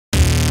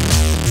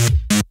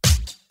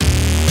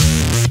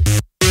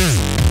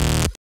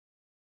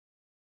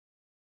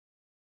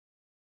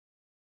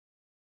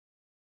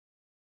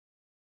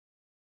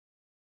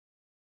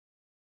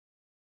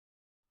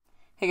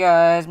Hey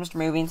guys, Mr.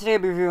 Movie, and today I'll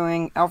be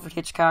reviewing Alfred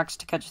Hitchcock's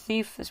To Catch a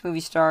Thief. This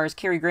movie stars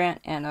Cary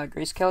Grant and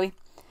Grace Kelly.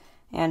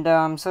 And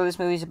so this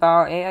movie's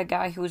about a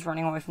guy who was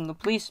running away from the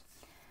police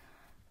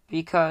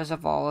because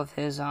of all of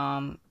his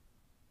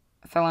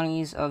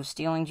felonies of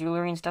stealing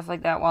jewelry and stuff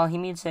like that. While he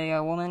meets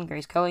a woman,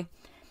 Grace Kelly,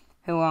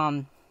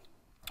 who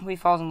he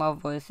falls in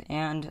love with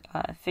and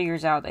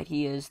figures out that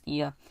he is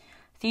the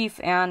thief,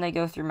 and they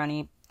go through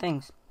many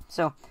things.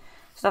 So,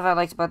 stuff I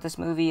liked about this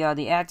movie,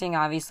 the acting,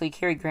 obviously,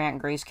 Cary Grant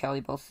and Grace Kelly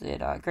both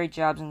did great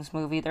jobs in this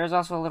movie. There's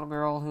also a little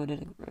girl who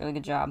did a really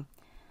good job.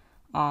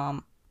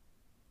 And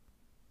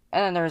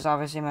then there's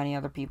obviously many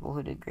other people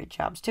who did great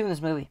jobs, too, in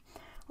this movie.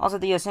 Also,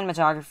 the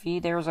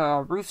cinematography, there was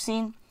a roof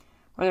scene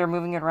where they were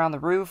moving it around the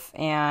roof,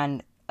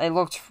 and it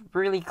looked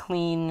really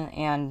clean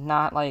and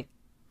not, like,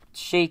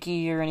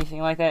 shaky or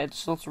anything like that. It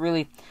just looked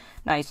really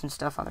nice and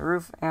stuff on the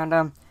roof.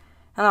 And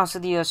also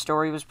the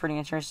story was pretty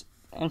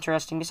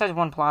interesting, besides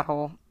one plot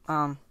hole.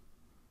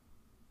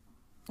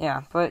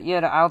 Yeah, but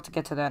yeah, I'll have to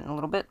get to that in a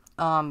little bit.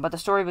 But the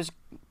story was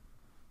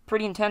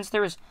pretty intense.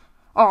 There was,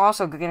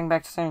 also getting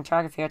back to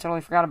cinematography, I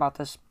totally forgot about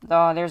this.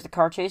 There's the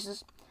car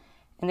chases,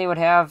 and they would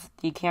have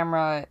the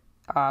camera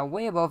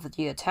way above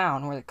the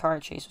town where the car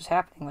chase was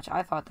happening, which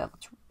I thought that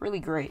looked really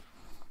great.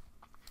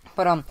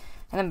 But and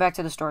then back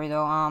to the story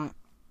though.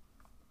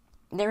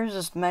 There was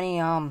just many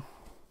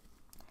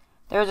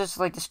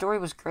the story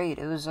was great.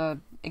 It was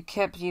it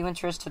kept you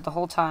interested the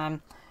whole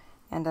time.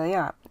 And,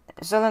 yeah.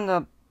 So then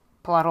the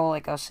plot hole,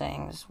 like I was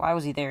saying, was why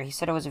was he there? He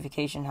said it was a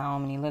vacation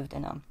home, and he lived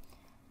in, the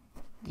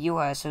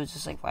U.S., so it was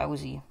just like, why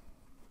was he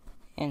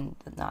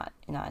not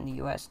in the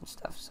U.S. and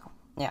stuff? So,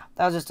 yeah,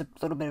 that was just a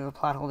little bit of a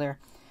plot hole there.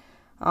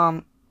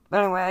 But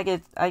anyway,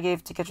 I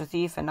gave To Catch a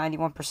Thief a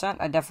 91%.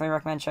 I definitely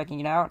recommend checking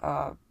it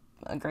out.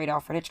 A great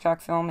Alfred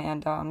Hitchcock film,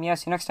 and, yeah,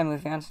 see you next time,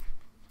 movie fans.